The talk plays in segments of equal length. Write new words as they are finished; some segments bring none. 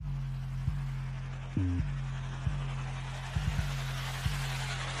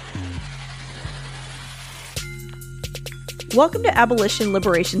Welcome to Abolition,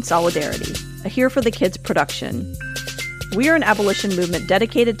 Liberation, Solidarity, a Here for the Kids production. We are an abolition movement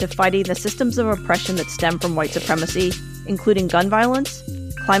dedicated to fighting the systems of oppression that stem from white supremacy, including gun violence,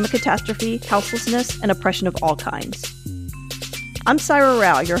 climate catastrophe, houselessness, and oppression of all kinds. I'm Syra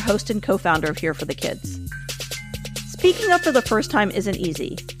Rao, your host and co-founder of Here for the Kids. Speaking up for the first time isn't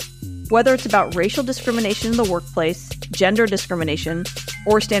easy. Whether it's about racial discrimination in the workplace, gender discrimination,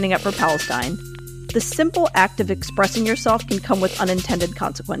 or standing up for Palestine, the simple act of expressing yourself can come with unintended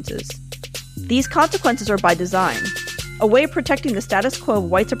consequences. These consequences are by design, a way of protecting the status quo of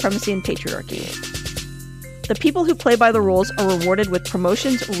white supremacy and patriarchy. The people who play by the rules are rewarded with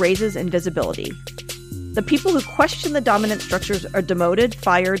promotions, raises, and visibility. The people who question the dominant structures are demoted,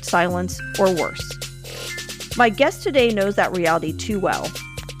 fired, silenced, or worse. My guest today knows that reality too well.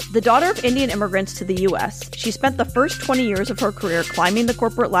 The daughter of Indian immigrants to the U.S., she spent the first 20 years of her career climbing the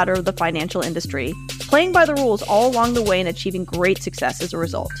corporate ladder of the financial industry, playing by the rules all along the way and achieving great success as a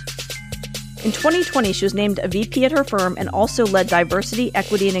result. In 2020, she was named a VP at her firm and also led diversity,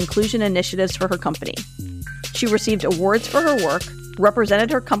 equity, and inclusion initiatives for her company. She received awards for her work,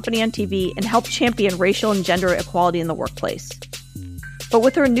 represented her company on TV, and helped champion racial and gender equality in the workplace. But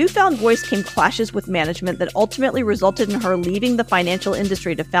with her newfound voice came clashes with management that ultimately resulted in her leaving the financial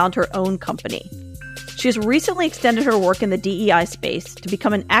industry to found her own company. She has recently extended her work in the DEI space to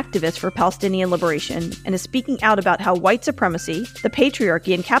become an activist for Palestinian liberation and is speaking out about how white supremacy, the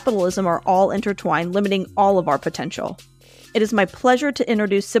patriarchy, and capitalism are all intertwined, limiting all of our potential. It is my pleasure to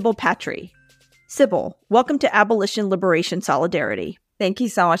introduce Sibil Patri. Sibil, welcome to Abolition, Liberation, Solidarity. Thank you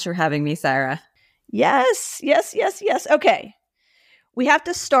so much for having me, Syra. Yes. Okay. We have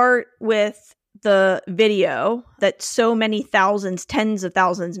to start with the video that so many thousands, tens of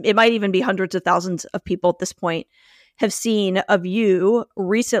thousands, it might even be hundreds of thousands of people at this point have seen of you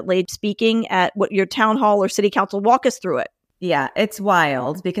recently speaking at what your town hall or city council. Walk us through it. Yeah, it's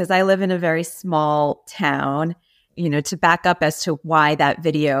wild because I live in a very small town. To back up as to why that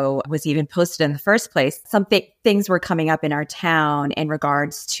video was even posted in the first place, things were coming up in our town in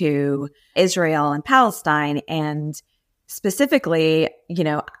regards to Israel and Palestine. And specifically,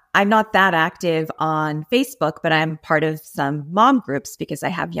 I'm not that active on Facebook, but I'm part of some mom groups because I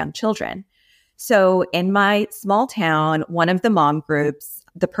have young children. So in my small town, one of the mom groups,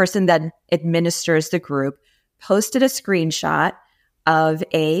 the person that administers the group, posted a screenshot of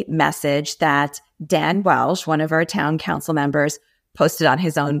a message that Dan Welsh, one of our town council members, posted on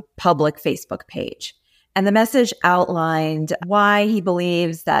his own public Facebook page. And the message outlined why he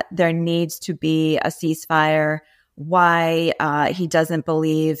believes that there needs to be a ceasefire, why he doesn't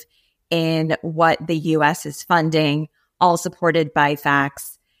believe in what the U.S. is funding, all supported by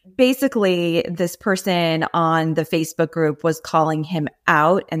facts. Basically, this person on the Facebook group was calling him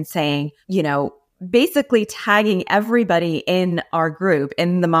out and saying, basically tagging everybody in our group,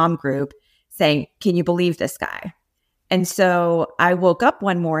 in the mom group, saying, can you believe this guy? And so I woke up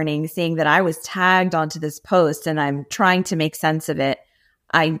one morning seeing that I was tagged onto this post and I'm trying to make sense of it.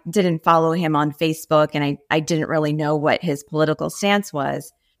 I didn't follow him on Facebook and I didn't really know what his political stance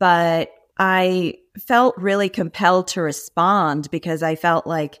was, but I felt really compelled to respond because I felt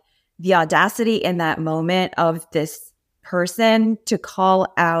like the audacity in that moment of this person to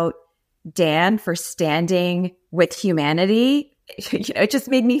call out Dan for standing with humanity, it just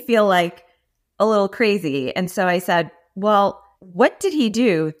made me feel like a little crazy. And so I said, well, what did he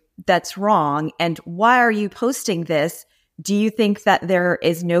do that's wrong? And why are you posting this? Do you think that there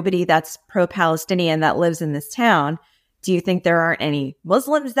is nobody that's pro-Palestinian that lives in this town? Do you think there aren't any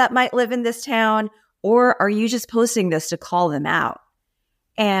Muslims that might live in this town? Or are you just posting this to call them out?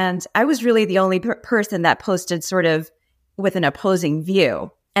 And I was really the only person that posted sort of with an opposing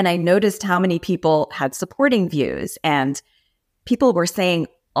view. And I noticed how many people had supporting views. And people were saying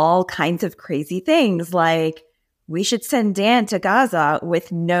all kinds of crazy things like, we should send Dan to Gaza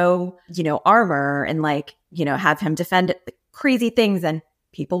with no, armor and have him defend crazy things. And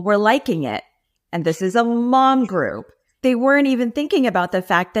people were liking it. And this is a mom group. They weren't even thinking about the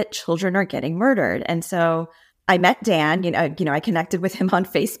fact that children are getting murdered. And so I met Dan, I connected with him on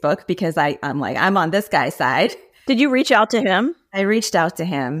Facebook because I'm on this guy's side. Did you reach out to him? I reached out to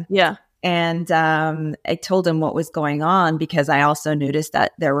him. Yeah. And I told him what was going on because I also noticed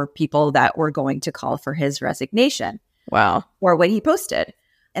that there were people that were going to call for his resignation. Wow. Or what he posted.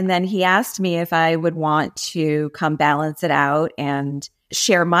 And then he asked me if I would want to come balance it out and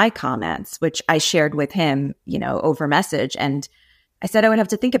share my comments, which I shared with him, over message. And I said I would have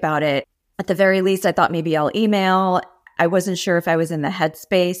to think about it. At the very least, I thought maybe I'll email. I wasn't sure if I was in the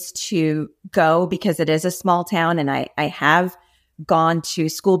headspace to go because it is a small town and I have gone to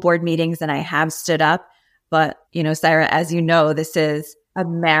school board meetings and I have stood up. But, Sarah, as you know, this is a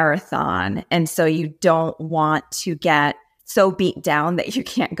marathon. And so you don't want to get so beat down that you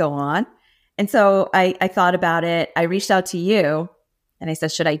can't go on. And so I thought about it. I reached out to you and I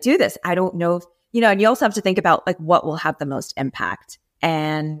said, should I do this? I don't know if, and you also have to think about like what will have the most impact.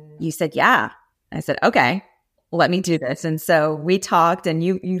 And you said, yeah. I said, okay, let me do this. And so we talked and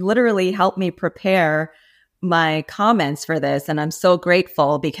you literally helped me prepare my comments for this. And I'm so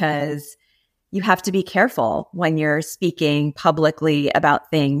grateful because you have to be careful when you're speaking publicly about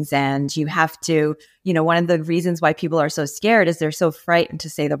things. And you have to, one of the reasons why people are so scared is they're so frightened to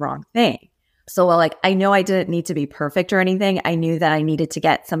say the wrong thing. So I know I didn't need to be perfect or anything. I knew that I needed to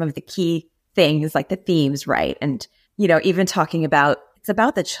get some of the key things like the themes right. And, even talking about, it's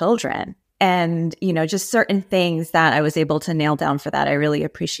about the children and, just certain things that I was able to nail down for that. I really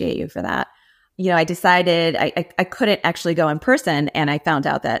appreciate you for that. I decided I couldn't actually go in person and I found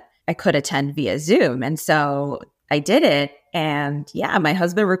out that I could attend via Zoom. And so I did it. And yeah, my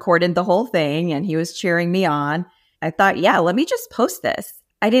husband recorded the whole thing and he was cheering me on. I thought, yeah, let me just post this.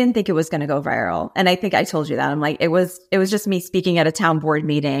 I didn't think it was going to go viral. And I think I told you that. I'm like, it was just me speaking at a town board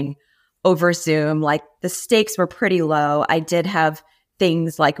meeting over Zoom. Like the stakes were pretty low. I did have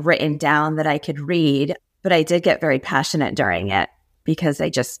things like written down that I could read, but I did get very passionate during it because I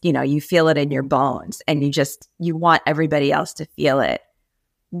just, you feel it in your bones and you want everybody else to feel it.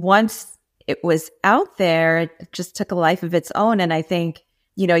 Once it was out there, it just took a life of its own. And I think,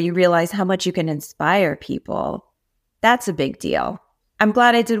 you realize how much you can inspire people. That's a big deal. I'm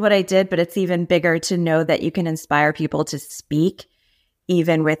glad I did what I did, but it's even bigger to know that you can inspire people to speak,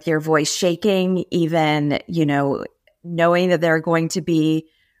 even with your voice shaking, even, knowing that there are going to be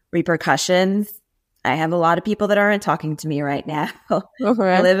repercussions. I have a lot of people that aren't talking to me right now.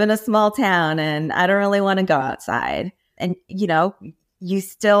 Okay. I live in a small town and I don't really want to go outside. And, you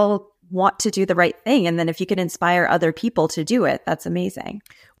still want to do the right thing. And then if you can inspire other people to do it, that's amazing.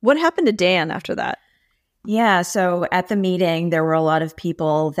 What happened to Dan after that? Yeah. So at the meeting, there were a lot of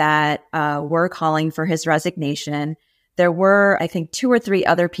people that were calling for his resignation. There were, I think, 2 or 3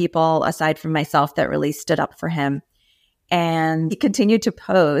 other people aside from myself that really stood up for him. And he continued to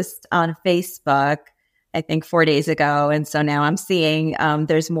post on Facebook, I think 4 days ago. And so now I'm seeing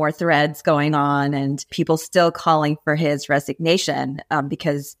there's more threads going on and people still calling for his resignation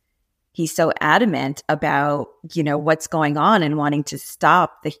because he's so adamant about, what's going on and wanting to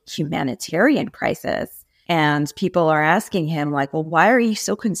stop the humanitarian crisis. And people are asking him like, well, why are you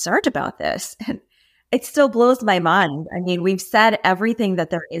so concerned about this? And it still blows my mind. I mean, we've said everything that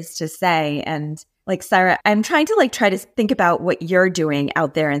there is to say. And like, Sarah, I'm trying to try to think about what you're doing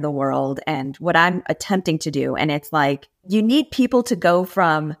out there in the world and what I'm attempting to do. And it's like, you need people to go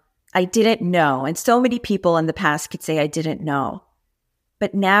from, I didn't know. And so many people in the past could say, I didn't know.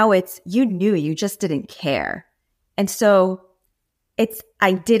 But now it's, you knew, you just didn't care. And so it's,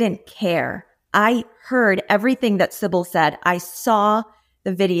 I didn't care. I heard everything that Sibil said. I saw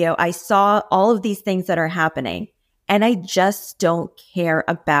the video. I saw all of these things that are happening. And I just don't care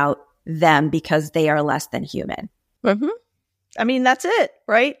about them because they are less than human. Mm-hmm. I mean, that's it,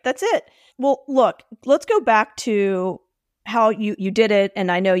 right? That's it. Well, look, let's go back to how you did it.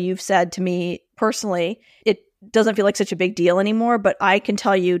 And I know you've said to me personally, it doesn't feel like such a big deal anymore, but I can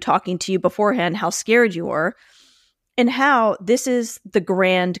tell you, talking to you beforehand, how scared you were and how this is the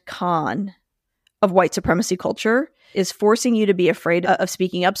grand con of white supremacy culture, is forcing you to be afraid of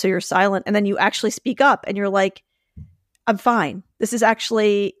speaking up. So you're silent. And then you actually speak up and you're like, I'm fine. This is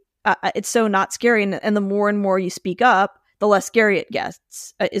actually, it's so not scary. And the more and more you speak up, the less scary it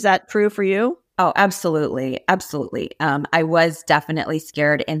gets. Is that true for you? Oh, absolutely. Absolutely. I was definitely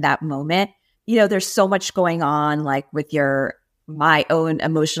scared in that moment. There's so much going on, like with my own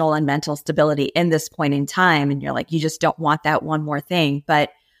emotional and mental stability in this point in time. And you're like, you just don't want that one more thing.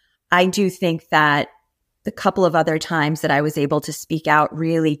 But I do think that the couple of other times that I was able to speak out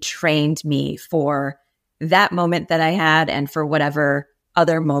really trained me for that moment that I had and for whatever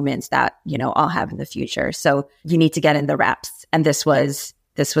other moments that, I'll have in the future. So you need to get in the reps. And this was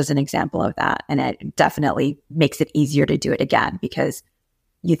an example of that. And it definitely makes it easier to do it again because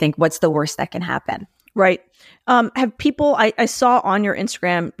you think, what's the worst that can happen? Right. Have people, I saw on your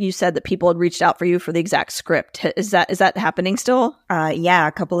Instagram, you said that people had reached out for you for the exact script. Is that happening still? Yeah,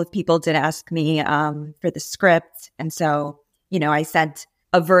 a couple of people did ask me for the script. And so, I sent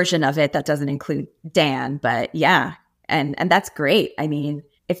a version of it that doesn't include Dan, but yeah. And that's great. I mean,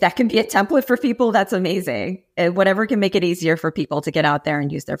 if that can be a template for people, that's amazing. Whatever can make it easier for people to get out there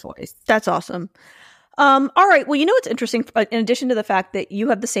and use their voice. That's awesome. All right. Well, what's interesting? In addition to the fact that you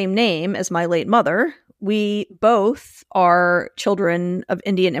have the same name as my late mother, we both are children of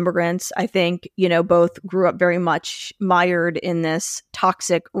Indian immigrants. I think, both grew up very much mired in this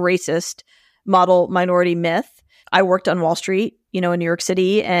toxic, racist model minority myth. I worked on Wall Street, in New York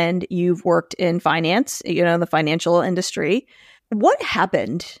City, and you've worked in finance, in the financial industry. What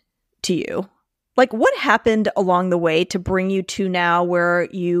happened to you? Like, what happened along the way to bring you to now where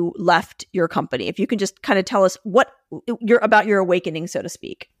you left your company? If you can just kind of tell us about your awakening, so to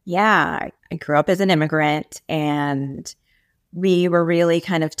speak. Yeah, I grew up as an immigrant, and we were really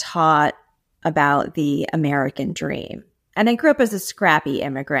kind of taught about the American dream. And I grew up as a scrappy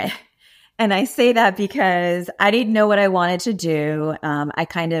immigrant. And I say that because I didn't know what I wanted to do. I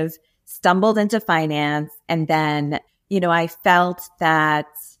kind of stumbled into finance, and then, I felt that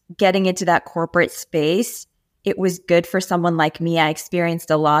getting into that corporate space, it was good for someone like me. I experienced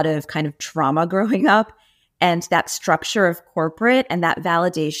a lot of kind of trauma growing up, and that structure of corporate and that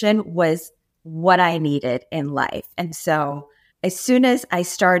validation was what I needed in life. And so as soon as I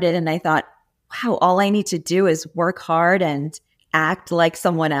started and I thought, wow, all I need to do is work hard and act like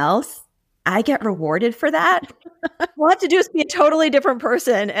someone else, I get rewarded for that. All I have to do is be a totally different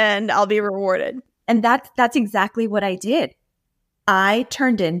person and I'll be rewarded. And that's exactly what I did. I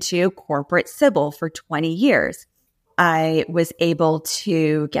turned into corporate Sibil for 20 years. I was able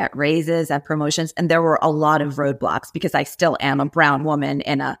to get raises and promotions, and there were a lot of roadblocks because I still am a brown woman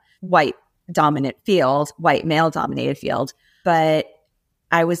in a white male-dominated field. But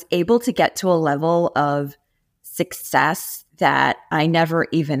I was able to get to a level of success that I never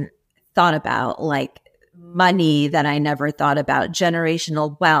even thought about, like money that I never thought about,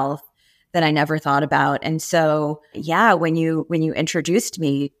 generational wealth that I never thought about. And so, yeah, when you introduced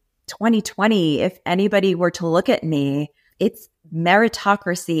me, 2020, if anybody were to look at me, it's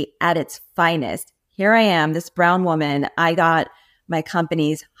meritocracy at its finest. Here I am, this brown woman. I got my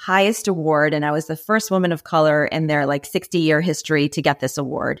company's highest award, and I was the first woman of color in their 60-year history to get this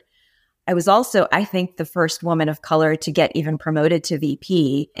award. I was also, I think, the first woman of color to get even promoted to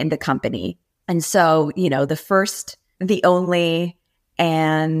VP in the company. And so, the first, the only,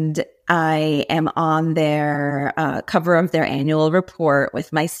 and I am on their cover of their annual report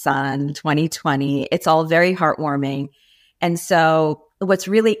with my son, 2020. It's all very heartwarming. And so what's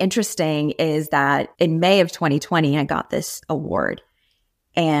really interesting is that in May of 2020, I got this award.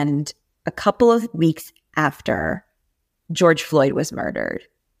 And a couple of weeks after, George Floyd was murdered.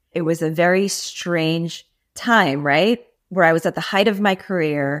 It was a very strange time, right? Where I was at the height of my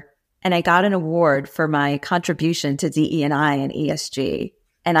career, and I got an award for my contribution to DE&I and ESG.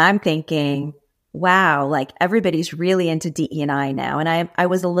 And I'm thinking, wow, everybody's really into DE&I now. And I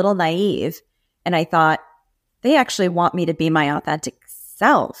was a little naive, and I thought, they actually want me to be my authentic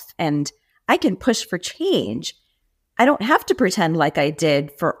self, and I can push for change. I don't have to pretend like I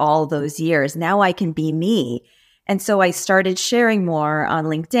did for all those years. Now I can be me. And so I started sharing more on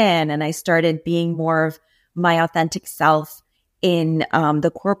LinkedIn, and I started being more of my authentic self in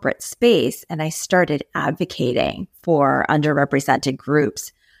the corporate space. And I started advocating for underrepresented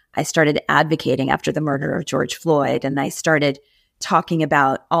groups. I started advocating after the murder of George Floyd, and I started talking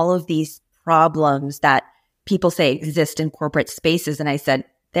about all of these problems that people say exist in corporate spaces. And I said,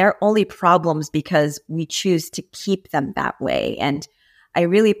 they're only problems because we choose to keep them that way. And I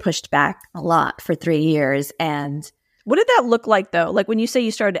really pushed back a lot for 3 years. And what did that look like, though? When you say you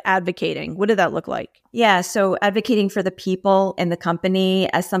started advocating, what did that look like? Yeah, so advocating for the people in the company.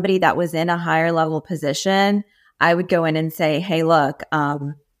 As somebody that was in a higher level position, I would go in and say, hey, look,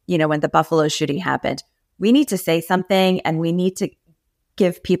 when the Buffalo shooting happened, we need to say something, and we need to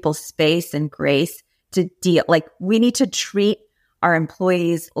give people space and grace to deal. We need to treat our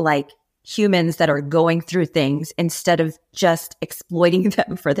employees like humans that are going through things instead of just exploiting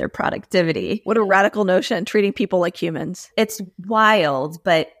them for their productivity. What a radical notion, treating people like humans. It's wild,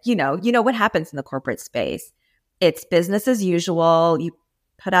 but you know what happens in the corporate space. It's business as usual. You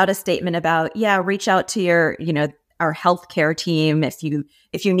put out a statement about, reach out to your, our healthcare team if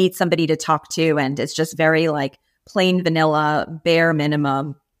you need somebody to talk to. And it's just very plain vanilla, bare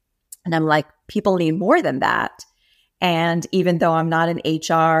minimum. And I'm like, people need more than that. And even though I'm not an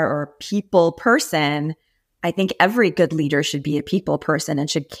HR or people person, I think every good leader should be a people person and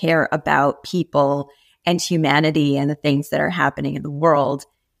should care about people and humanity and the things that are happening in the world.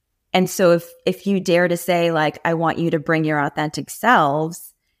 And so if you dare to say, I want you to bring your authentic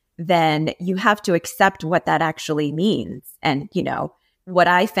selves, then you have to accept what that actually means. And, what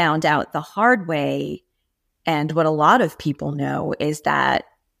I found out the hard way, and what a lot of people know, is that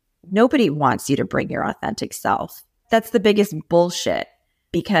nobody wants you to bring your authentic self. That's the biggest bullshit,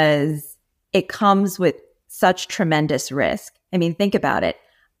 because it comes with such tremendous risk. I mean, think about it.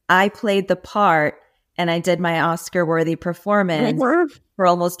 I played the part and I did my Oscar-worthy performance for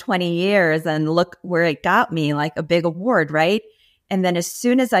almost 20 years. And look where it got me, like a big award, right? And then as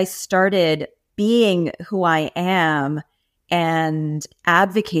soon as I started being who I am and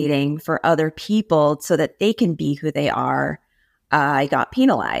advocating for other people so that they can be who they are, I got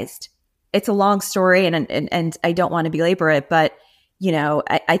penalized. It's a long story and I don't want to belabor it, but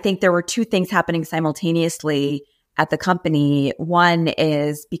I think there were two things happening simultaneously at the company. One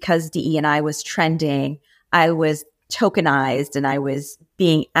is because DE&I was trending, I was tokenized and I was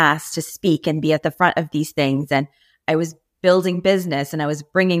being asked to speak and be at the front of these things. And I was building business and I was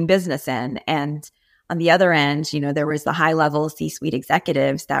bringing business in. And on the other end, there was the high level C-suite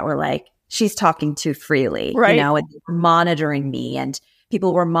executives that were like, she's talking too freely, right. And they were monitoring me and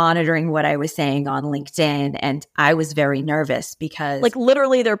people were monitoring what I was saying on LinkedIn. And I was very nervous because like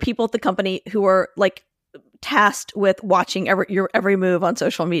literally there are people at the company who are like tasked with watching your every move on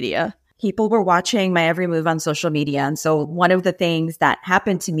social media. People were watching my every move on social media. And so one of the things that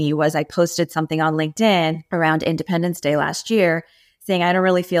happened to me was I posted something on LinkedIn around Independence Day last year saying, I don't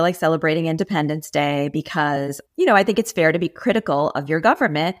really feel like celebrating Independence Day because, I think it's fair to be critical of your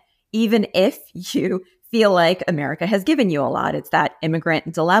government, even if you feel like America has given you a lot. It's that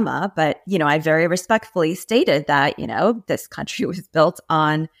immigrant dilemma. But, I very respectfully stated that, this country was built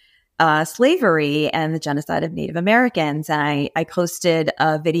on slavery and the genocide of Native Americans. And I posted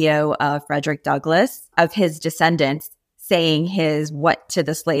a video of Frederick Douglass, of his descendants, saying his "What to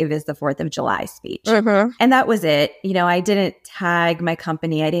the slave is the 4th of July" speech. Mm-hmm. And that was it. I didn't tag my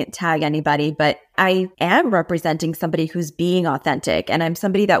company. I didn't tag anybody, but I am representing somebody who's being authentic. And I'm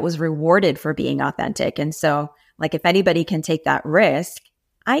somebody that was rewarded for being authentic. And so, like, if anybody can take that risk,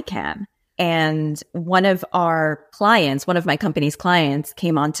 I can. And one of my company's clients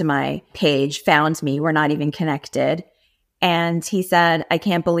came onto my page, found me. We're not even connected. And he said, I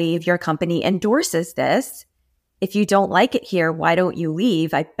can't believe your company endorses this. If you don't like it here, why don't you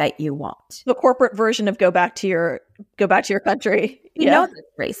leave? I bet you won't. The corporate version of go back to your country. That's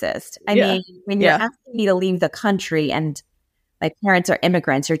racist. I mean, when you're asking me to leave the country and my parents are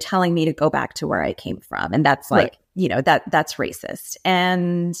immigrants, you're telling me to go back to where I came from. And that's like, that's racist.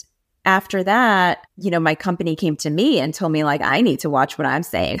 And after that, my company came to me and told me like, I need to watch what I'm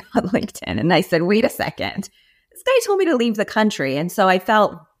saying on LinkedIn. And I said, wait a second, this guy told me to leave the country. And so I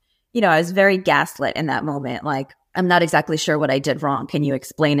felt, I was very gaslit in that moment. Like, I'm not exactly sure what I did wrong. Can you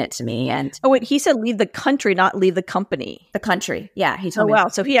explain it to me? And oh, wait, he said leave the country, not leave the company. The country. Yeah. He told me. Oh, wow.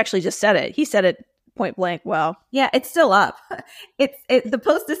 So he actually just said it. He said it point blank. Wow. Yeah. It's still up. The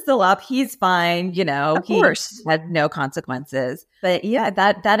post is still up. He's fine. Of course. He had no consequences. But yeah,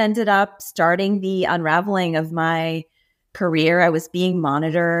 that ended up starting the unraveling of my career. I was being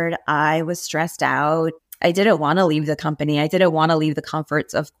monitored. I was stressed out. I didn't want to leave the company. I didn't want to leave the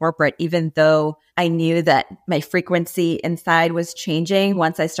comforts of corporate, even though I knew that my frequency inside was changing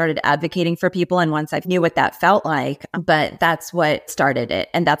once I started advocating for people and once I knew what that felt like. But that's what started it.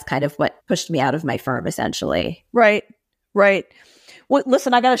 And that's kind of what pushed me out of my firm, essentially. Right. Well,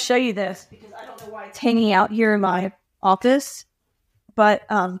 listen, I got to show you this because I don't know why it's hanging out here in my office, but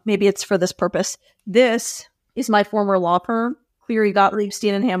maybe it's for this purpose. This is my former law firm, Cleary, Gottlieb,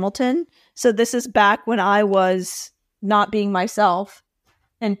 Steen and Hamilton. So this is back when I was not being myself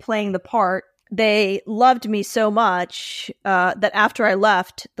and playing the part. They loved me so much that after I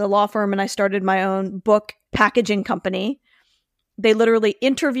left the law firm and I started my own book packaging company, they literally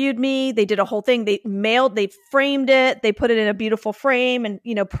interviewed me. They did a whole thing. They framed it. They put it in a beautiful frame and,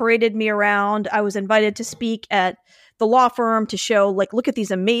 paraded me around. I was invited to speak at the law firm to show, like, look at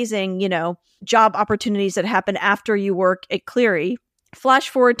these amazing, job opportunities that happen after you work at Cleary. Flash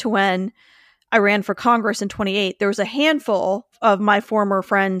forward to when I ran for Congress in 2008. There was a handful of my former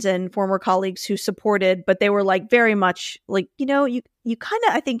friends and former colleagues who supported, but they were like very much like, you kind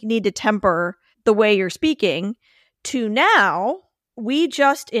of, I think, need to temper the way you're speaking. To now,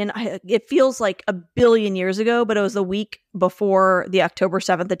 it feels like a billion years ago, but it was the week before the October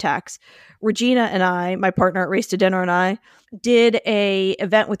 7th attacks. Regina and I, my partner at Race to Dinner, and I did a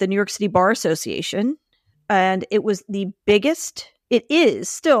event with the New York City Bar Association. And it was it is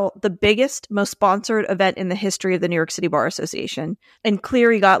still the biggest, most sponsored event in the history of the New York City Bar Association. And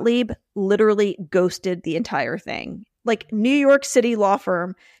Cleary Gottlieb literally ghosted the entire thing. Like, New York City law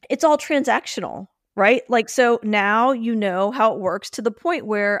firm, it's all transactional, right? Like, so now you know how it works to the point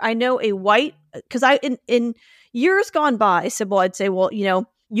where I know a white, because in years gone by, Sibyl, I'd say, well,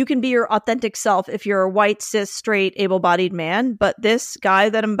 you can be your authentic self if you're a white, cis, straight, able-bodied man. But this guy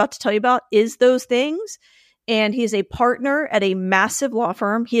that I'm about to tell you about is those things. and he is a partner at a massive law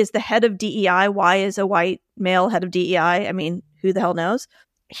firm. He is the head of DEI. Why is a white male head of DEI? I mean, who the hell knows?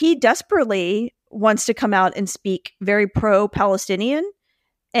 He desperately wants to come out and speak very pro-Palestinian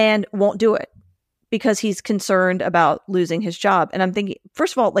and won't do it because he's concerned about losing his job. And I'm thinking,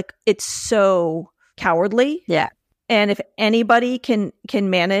 first of all, like, it's so cowardly. Yeah. And if anybody can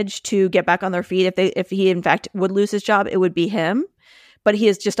manage to get back on their feet, if he in fact would lose his job, it would be him. But he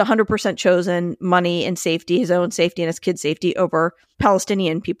has just 100% chosen money and safety, his own safety and his kids' safety over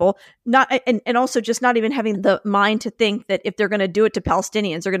Palestinian people. And also just not even having the mind to think that if they're going to do it to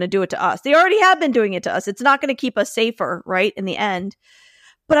Palestinians, they're going to do it to us. They already have been doing it to us. It's not going to keep us safer, right, in the end.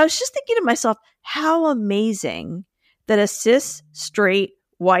 But I was just thinking to myself, how amazing that a cis, straight,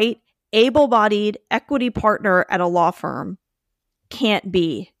 white, able-bodied equity partner at a law firm can't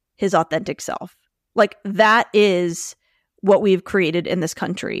be his authentic self. Like, that is what we've created in this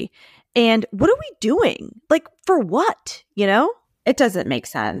country. And what are we doing? Like, for what? You know? It doesn't make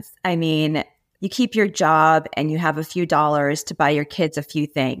sense. I mean, you keep your job and you have a few dollars to buy your kids a few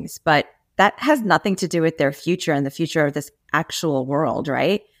things, but that has nothing to do with their future and the future of this actual world,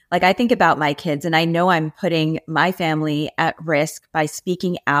 right? Like, I think about my kids and I know I'm putting my family at risk by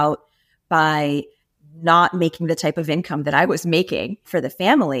speaking out, by not making the type of income that I was making for the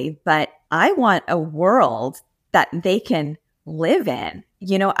family, but I want a world that they can live in.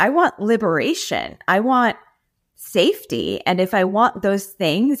 You know, I want liberation. I want safety. And if I want those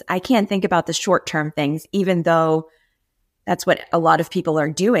things, I can't think about the short-term things, even though that's what a lot of people are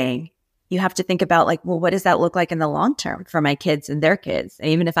doing. You have to think about, like, well, what does that look like in the long term for my kids and their kids? And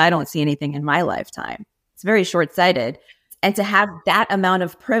even if I don't see anything in my lifetime, it's very short-sighted. And to have that amount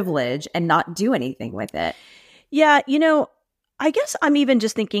of privilege and not do anything with it. Yeah, you know, I guess I'm even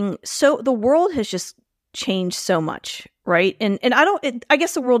just thinking, so the world has just changed so much, right? And I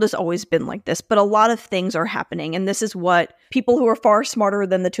guess the world has always been like this, but a lot of things are happening. And this is what people who are far smarter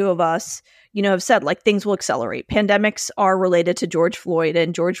than the two of us, you know, have said, like, things will accelerate. Pandemics are related to George Floyd,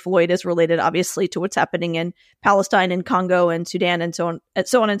 and George Floyd is related, obviously, to what's happening in Palestine and Congo and Sudan and so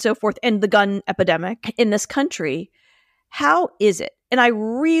on and so forth, and the gun epidemic in this country. How is it? And I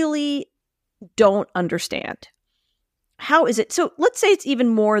really don't understand. How is it? So let's say it's even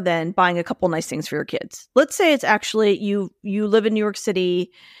more than buying a couple nice things for your kids. Let's say it's actually you live in New York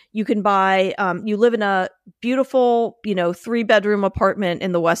City. You can buy, you live in a beautiful, 3-bedroom apartment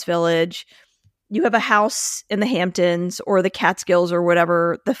in the West Village. You have a house in the Hamptons or the Catskills or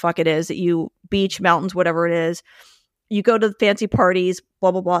whatever the fuck it is that you, beach, mountains, whatever it is. You go to the fancy parties,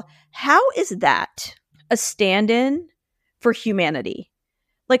 blah, blah, blah. How is that a stand-in for humanity?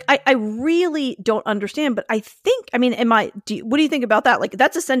 Like, I really don't understand, but I think, I mean, what do you think about that? Like,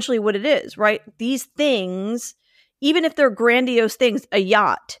 that's essentially what it is, right? These things, even if they're grandiose things, a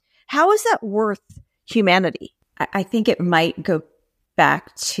yacht, how is that worth humanity? I think it might go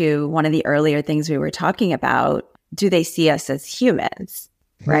back to one of the earlier things we were talking about. Do they see us as humans?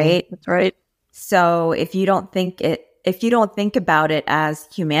 Right? That's right. So if you don't think about it as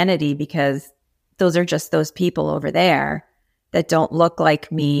humanity, because those are just those people over there that don't look like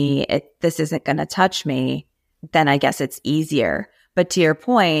me, this isn't going to touch me, then I guess it's easier. But to your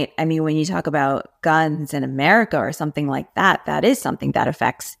point, I mean, when you talk about guns in America or something like that, that is something that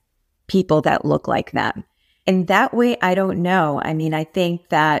affects people that look like them. In that way, I don't know. I mean, I think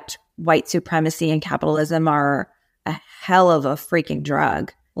that white supremacy and capitalism are a hell of a freaking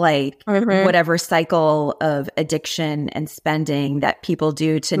drug. Like, whatever cycle of addiction and spending that people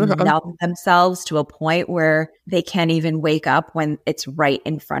do to numb themselves to a point where they can't even wake up when it's right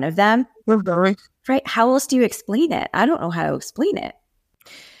in front of them. Right? How else do you explain it? I don't know how to explain it.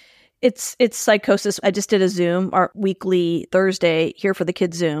 It's psychosis. I just did a Zoom, our weekly Thursday Here for the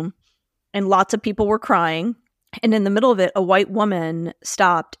Kids Zoom, and lots of people were crying. And in the middle of it, a white woman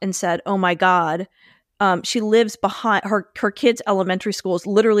stopped and said, "Oh my God." She lives behind her kids' elementary school is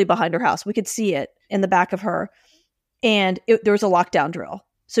literally behind her house. We could see it in the back of her. And there was a lockdown drill.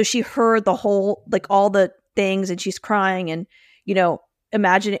 So she heard the whole, like, all the things, and she's crying. And,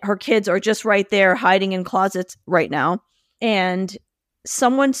 imagine her kids are just right there hiding in closets right now. And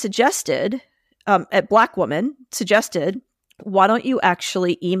someone suggested, a Black woman suggested, why don't you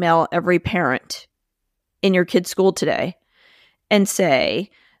actually email every parent in your kid's school today and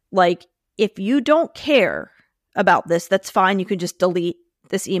say, like, if you don't care about this, that's fine. You can just delete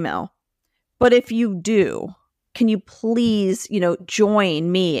this email. But if you do, can you please,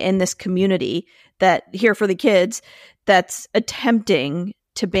 join me in this community that Here for the Kids that's attempting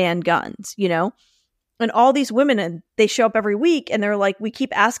to ban guns, And all these women, and they show up every week and they're like, we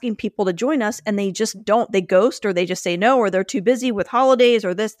keep asking people to join us and they just don't. They ghost, or they just say no, or they're too busy with holidays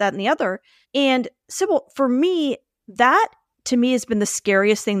or this, that, and the other. And Sibyl, for me, that to me has been the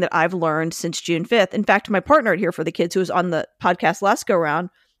scariest thing that I've learned since June 5th. In fact, my partner at Here for the Kids, who was on the podcast last go around,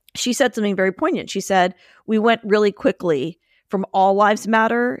 she said something very poignant. She said, we went really quickly from all lives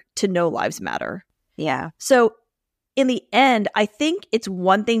matter to no lives matter. Yeah. So in the end, I think it's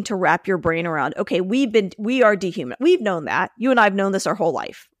one thing to wrap your brain around, okay, we are dehuman. We've known that. You and I have known this our whole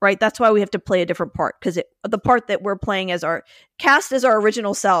life, right? That's why we have to play a different part, because the part that we're playing as our cast as our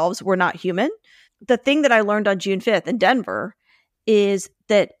original selves, we're not human. The thing that I learned on June 5th in Denver is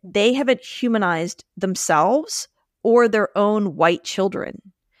that they haven't humanized themselves or their own white children.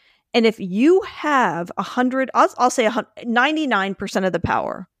 And if you have 100, I'll say 99% of the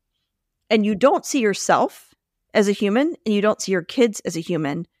power, and you don't see yourself as a human and you don't see your kids as a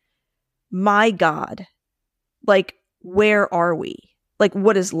human, my God, like, where are we? Like,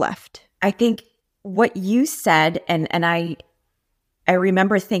 what is left? I think what you said, and I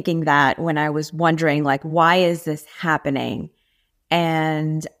remember thinking that when I was wondering, like, why is this happening?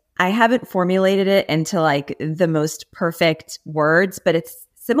 And I haven't formulated it into like the most perfect words, but it's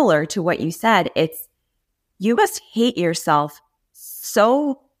similar to what you said. It's, you must hate yourself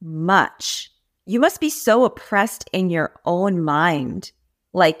so much. You must be so oppressed in your own mind.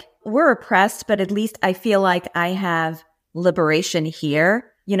 Like, we're oppressed, but at least I feel like I have liberation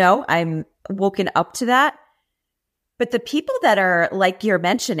here. You know, I'm woken up to that. But the people that are, like you're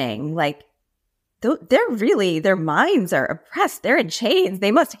mentioning, like, their minds are oppressed. They're in chains.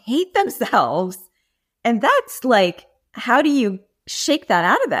 They must hate themselves. And that's like, how do you shake that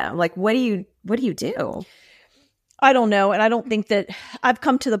out of them? Like, what do you do? I don't know. And I don't think that I've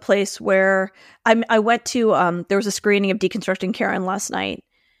come to the place where I went to, there was a screening of Deconstructing Karen last night,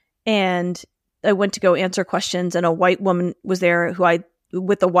 and I went to go answer questions, and a white woman was there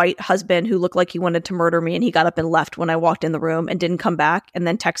with a white husband who looked like he wanted to murder me. And he got up and left when I walked in the room and didn't come back, and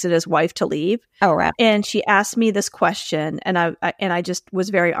then texted his wife to leave. Oh, right. And she asked me this question, and I just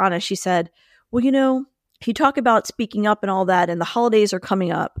was very honest. She said, well, you talk about speaking up and all that, and the holidays are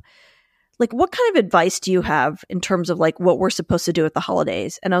coming up. Like, what kind of advice do you have in terms of like what we're supposed to do at the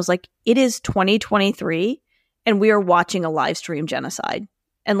holidays? And I was like, it is 2023 and we are watching a live stream genocide.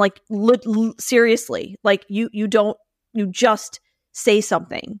 And like, seriously, like you just say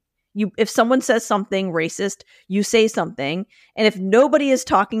something. If someone says something racist, you say something. And if nobody is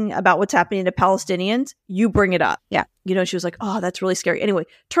talking about what's happening to Palestinians, you bring it up. Yeah. She was like, oh, that's really scary. Anyway,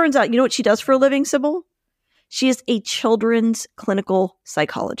 turns out, you know what she does for a living, Sibyl? She is a children's clinical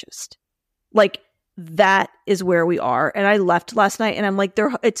psychologist. Like, that is where we are. And I left last night and I'm like,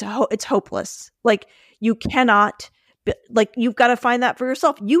 it's hopeless. Like, you cannot, like, you've got to find that for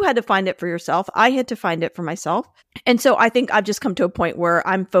yourself. You had to find it for yourself. I had to find it for myself. And so I think I've just come to a point where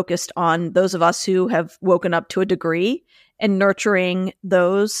I'm focused on those of us who have woken up to a degree and nurturing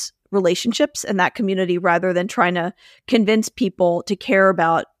those relationships and that community rather than trying to convince people to care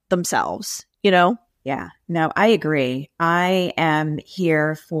about themselves, Yeah, no, I agree. I am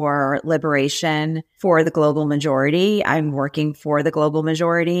here for liberation for the global majority. I'm working for the global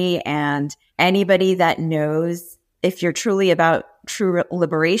majority. And anybody that knows, if you're truly about true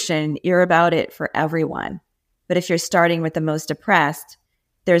liberation, you're about it for everyone. But if you're starting with the most oppressed,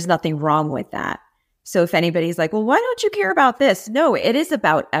 there's nothing wrong with that. So if anybody's like, well, why don't you care about this? No, it is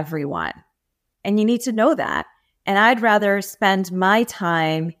about everyone. And you need to know that. And I'd rather spend my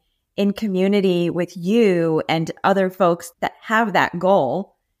time in community with you and other folks that have that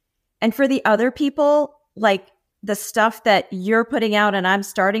goal. And for the other people, like the stuff that you're putting out and I'm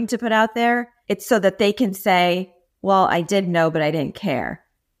starting to put out there, it's so that they can say, well, I did know, but I didn't care.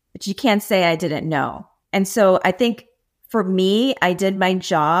 But you can't say I didn't know. And so I think for me, I did my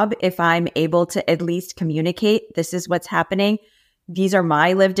job if I'm able to at least communicate, this is what's happening. These are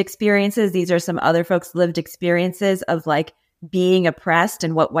my lived experiences. These are some other folks' lived experiences of like being oppressed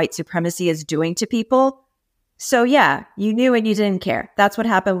and what white supremacy is doing to people. So yeah, you knew and you didn't care. That's what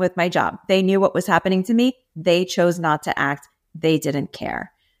happened with my job. They knew what was happening to me. They chose not to act. They didn't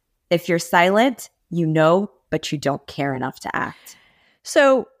care. If you're silent, you know, but you don't care enough to act.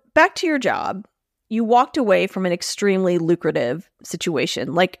 So back to your job. You walked away from an extremely lucrative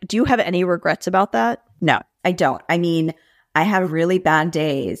situation. Like, do you have any regrets about that? No, I don't. I mean, I have really bad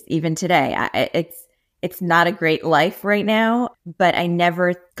days, even today. It's not a great life right now, but I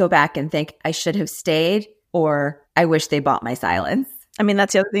never go back and think I should have stayed or I wish they bought my silence. I mean,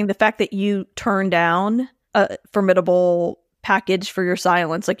 that's the other thing. The fact that you turned down a formidable package for your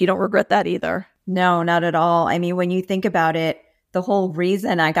silence, like you don't regret that either. No, not at all. I mean, when you think about it, the whole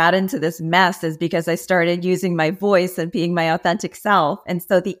reason I got into this mess is because I started using my voice and being my authentic self. And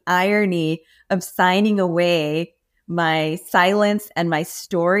so the irony of signing away my silence and my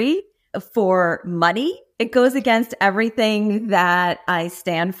story for money, it goes against everything that I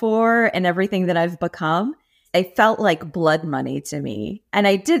stand for and everything that I've become. It felt like blood money to me. And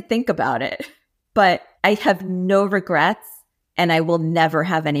I did think about it, but I have no regrets. And I will never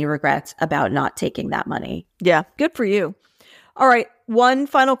have any regrets about not taking that money. Yeah, good for you. All right. One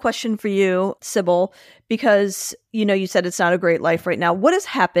final question for you, Sibil, because, you said it's not a great life right now. What has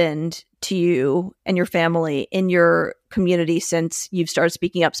happened to you and your family in your community since you've started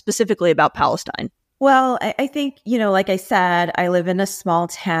speaking up specifically about Palestine? Well, I think, like I said, I live in a small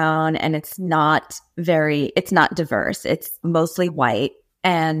town and it's not diverse. It's mostly white.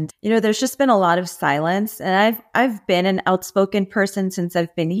 And, there's just been a lot of silence. And I've been an outspoken person since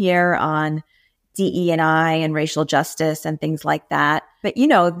I've been here on DE&I and racial justice and things like that. But,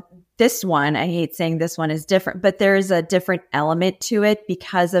 this one, I hate saying this one is different, but there's a different element to it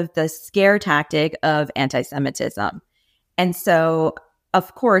because of the scare tactic of anti-Semitism. And so,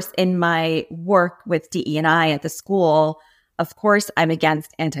 of course, in my work with DE&I at the school, of course, I'm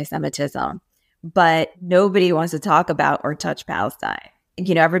against anti-Semitism, but nobody wants to talk about or touch Palestine.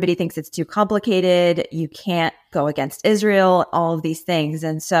 Everybody thinks it's too complicated. You can't go against Israel, all of these things.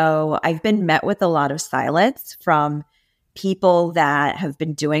 And so I've been met with a lot of silence from people that have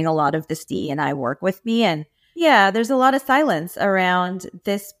been doing a lot of this DE&I work with me. And yeah, there's a lot of silence around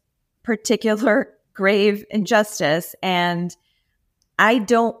this particular grave injustice. And I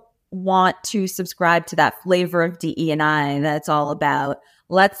don't want to subscribe to that flavor of DE&I that's all about,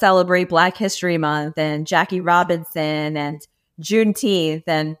 let's celebrate Black History Month and Jackie Robinson and Juneteenth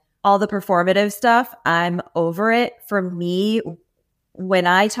and all the performative stuff. I'm over it. For me, when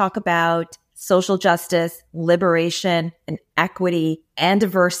I talk about social justice, liberation, and equity, and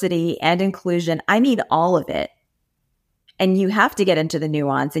diversity, and inclusion, I mean all of it. And you have to get into the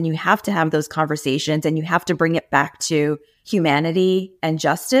nuance, and you have to have those conversations, and you have to bring it back to humanity and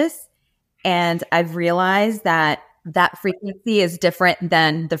justice. And I've realized that frequency is different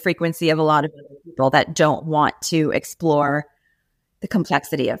than the frequency of a lot of other people that don't want to explore the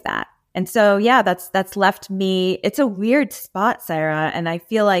complexity of that. And so, yeah, that's left me. It's a weird spot, Sarah. And I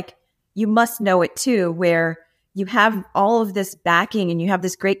feel like you must know it too, where you have all of this backing and you have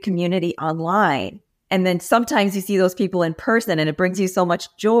this great community online. And then sometimes you see those people in person and it brings you so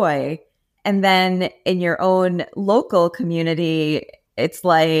much joy. And then in your own local community, it's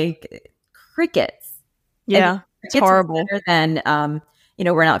like crickets. Yeah, it's horrible. Better than,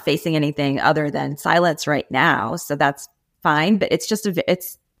 we're not facing anything other than silence right now. So that's fine, but it's just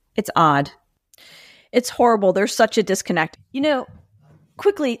it's odd. It's horrible. There's such a disconnect.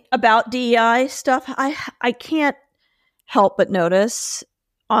 Quickly about DEI stuff, I can't help but notice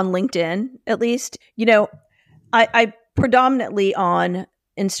on LinkedIn, at least, I predominantly on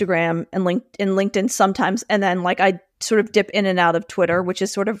Instagram and LinkedIn sometimes, and then I sort of dip in and out of Twitter, which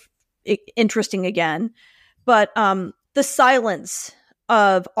is sort of interesting again. But the silence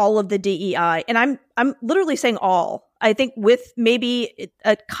of all of the DEI, and I'm literally saying all. I think with maybe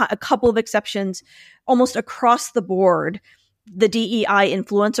a couple of exceptions, almost across the board, the DEI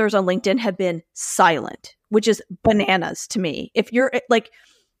influencers on LinkedIn have been silent, which is bananas to me. If you're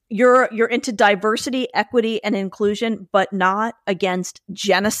you're into diversity, equity, and inclusion, but not against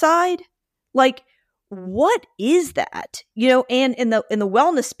genocide, what is that? And in the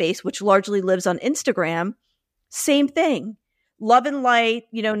wellness space, which largely lives on Instagram, same thing. Love and light,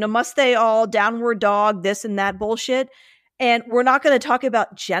 namaste all, downward dog, this and that bullshit. And we're not going to talk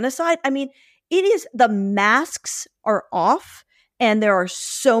about genocide. I mean, it is, the masks are off and there are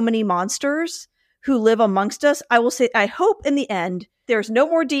so many monsters who live amongst us. I will say, I hope in the end, there's no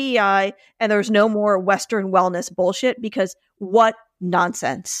more DEI and there's no more Western wellness bullshit, because what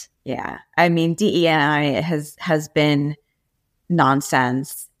nonsense. Yeah. I mean, DEI has been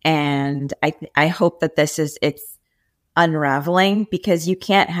nonsense. And I hope that it's unraveling, because you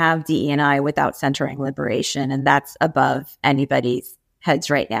can't have DE&I without centering liberation. And that's above anybody's heads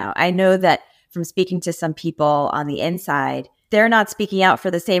right now. I know that from speaking to some people on the inside, they're not speaking out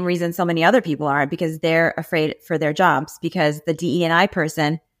for the same reason so many other people are, because they're afraid for their jobs, because the DE&I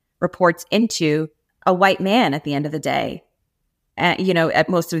person reports into a white man at the end of the day, at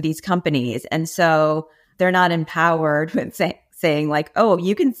most of these companies. And so they're not empowered with saying oh,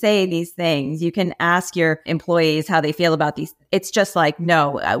 you can say these things. You can ask your employees how they feel about these. It's just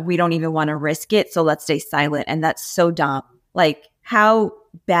no, we don't even want to risk it. So let's stay silent. And that's so dumb. How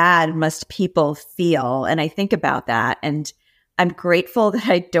bad must people feel? And I think about that. And I'm grateful that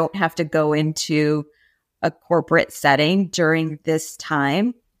I don't have to go into a corporate setting during this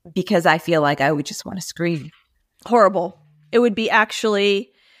time because I feel like I would just want to scream. Horrible. It would be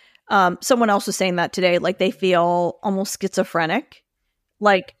actually, someone else was saying that today, like they feel almost schizophrenic,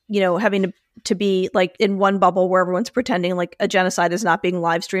 like, having to be like in one bubble where everyone's pretending like a genocide is not being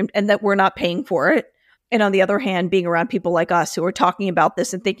live streamed and that we're not paying for it. And on the other hand, being around people like us who are talking about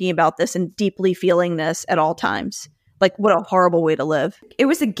this and thinking about this and deeply feeling this at all times. Like, what a horrible way to live. It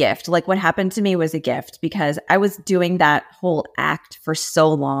was a gift. Like, what happened to me was a gift because I was doing that whole act for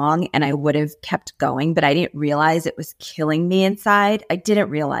so long and I would have kept going, but I didn't realize it was killing me inside. I didn't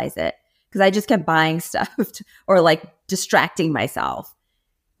realize it because I just kept buying stuff or like distracting myself.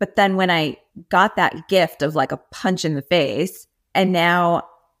 But then when I got that gift of like a punch in the face and now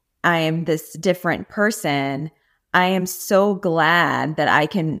I am this different person, I am so glad that I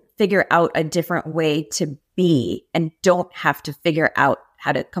can figure out a different way to be and don't have to figure out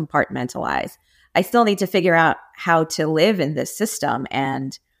how to compartmentalize. I still need to figure out how to live in this system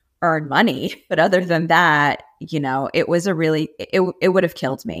and earn money. But other than that, it was it would have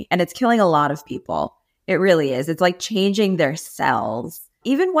killed me. And it's killing a lot of people. It really is. It's like changing their cells.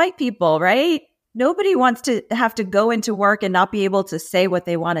 Even white people, right? Nobody wants to have to go into work and not be able to say what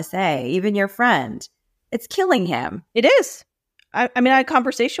they want to say. Even your friend. It's killing him. It is. I mean, I had a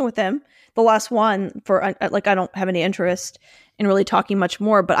conversation with him, the last one, for like, I don't have any interest in really talking much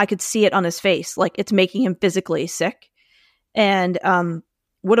more, but I could see it on his face. Like, it's making him physically sick. And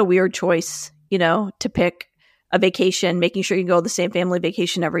what a weird choice, to pick a vacation, making sure you can go to the same family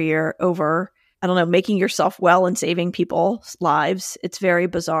vacation every year over, I don't know, making yourself well and saving people's lives. It's very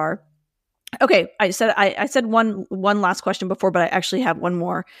bizarre. Okay, I said one last question before, but I actually have one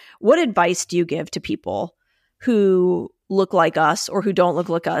more. What advice do you give to people who look like us or who don't look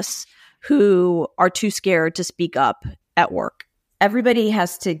like us, who are too scared to speak up at work? Everybody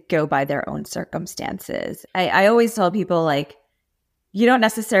has to go by their own circumstances. I always tell people, like, you don't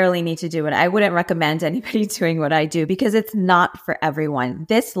necessarily need to do it. I wouldn't recommend anybody doing what I do because it's not for everyone.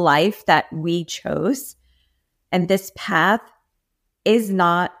 This life that we chose and this path is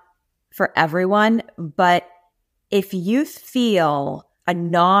not for everyone. But if you feel a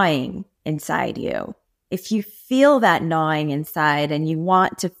gnawing inside you, if you feel that gnawing inside and you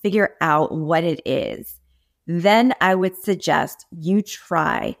want to figure out what it is, then I would suggest you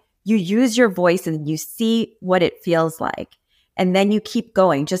try. You use your voice and you see what it feels like. And then you keep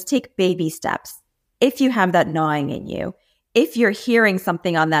going. Just take baby steps. If you have that gnawing in you, if you're hearing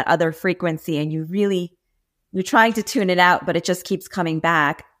something on that other frequency and you're trying to tune it out, but it just keeps coming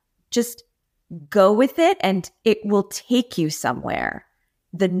back, just go with it and it will take you somewhere.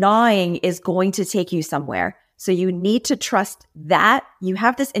 The gnawing is going to take you somewhere. So you need to trust that you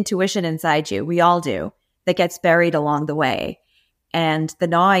have this intuition inside you. We all do, that gets buried along the way. And the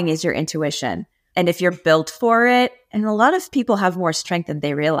gnawing is your intuition. And if you're built for it, and a lot of people have more strength than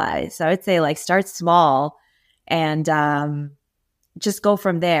they realize. So I would say, like, start small and just go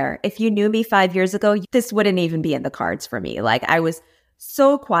from there. If you knew me 5 years ago, this wouldn't even be in the cards for me. Like, I was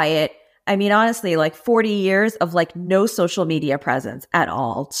so quiet. I mean, honestly, like 40 years of like no social media presence at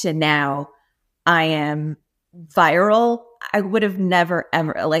all to now I am viral. I would have never,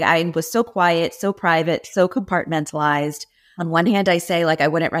 ever, like, I was so quiet, so private, so compartmentalized. On one hand, I say, like, I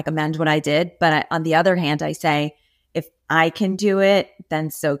wouldn't recommend what I did. But on the other hand, I say, if I can do it, then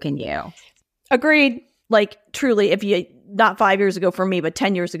so can you. Agreed. Like, truly, if you, not 5 years ago for me, but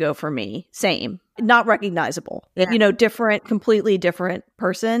 10 years ago for me, same. Not recognizable. Yeah. Different, completely different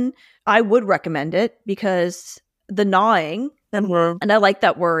person. I would recommend it because the gnawing, and I like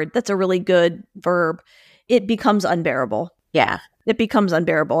that word. That's a really good verb. It becomes unbearable. Yeah. It becomes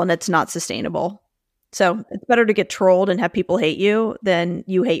unbearable and it's not sustainable. So it's better to get trolled and have people hate you than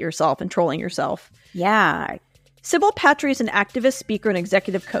you hate yourself and trolling yourself. Yeah. Sibil Patri is an activist, speaker, and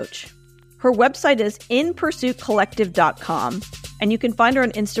executive coach. Her website is inpursuitcollective.com, and you can find her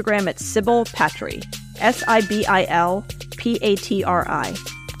on Instagram at Sibil Patri, SibilPatri.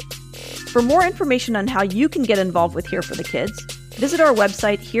 For more information on how you can get involved with Here for the Kids, visit our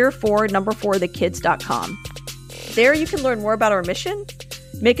website, here4thekids.com. There you can learn more about our mission,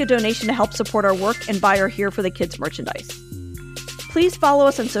 make a donation to help support our work, and buy our Here for the Kids merchandise. Please follow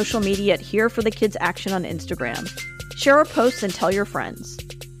us on social media at Here for the Kids Action on Instagram. Share our posts and tell your friends.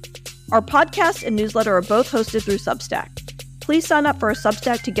 Our podcast and newsletter are both hosted through Substack. Please sign up for our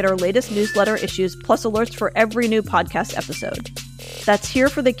Substack to get our latest newsletter issues plus alerts for every new podcast episode. That's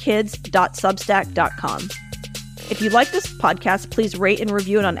hereforthekids.substack.com. If you like this podcast, please rate and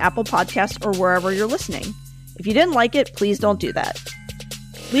review it on Apple Podcasts or wherever you're listening. If you didn't like it, please don't do that.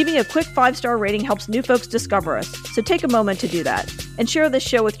 Leaving a quick 5-star rating helps new folks discover us, so take a moment to do that. And share this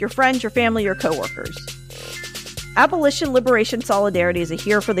show with your friends, your family, your coworkers. Abolition Liberation Solidarity is a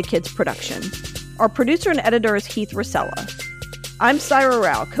Here for the Kids production. Our producer and editor is Heath Rosella. I'm Syra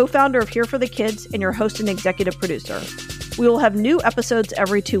Rao, co-founder of Here for the Kids and your host and executive producer. We will have new episodes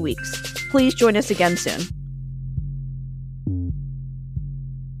every 2 weeks. Please join us again soon.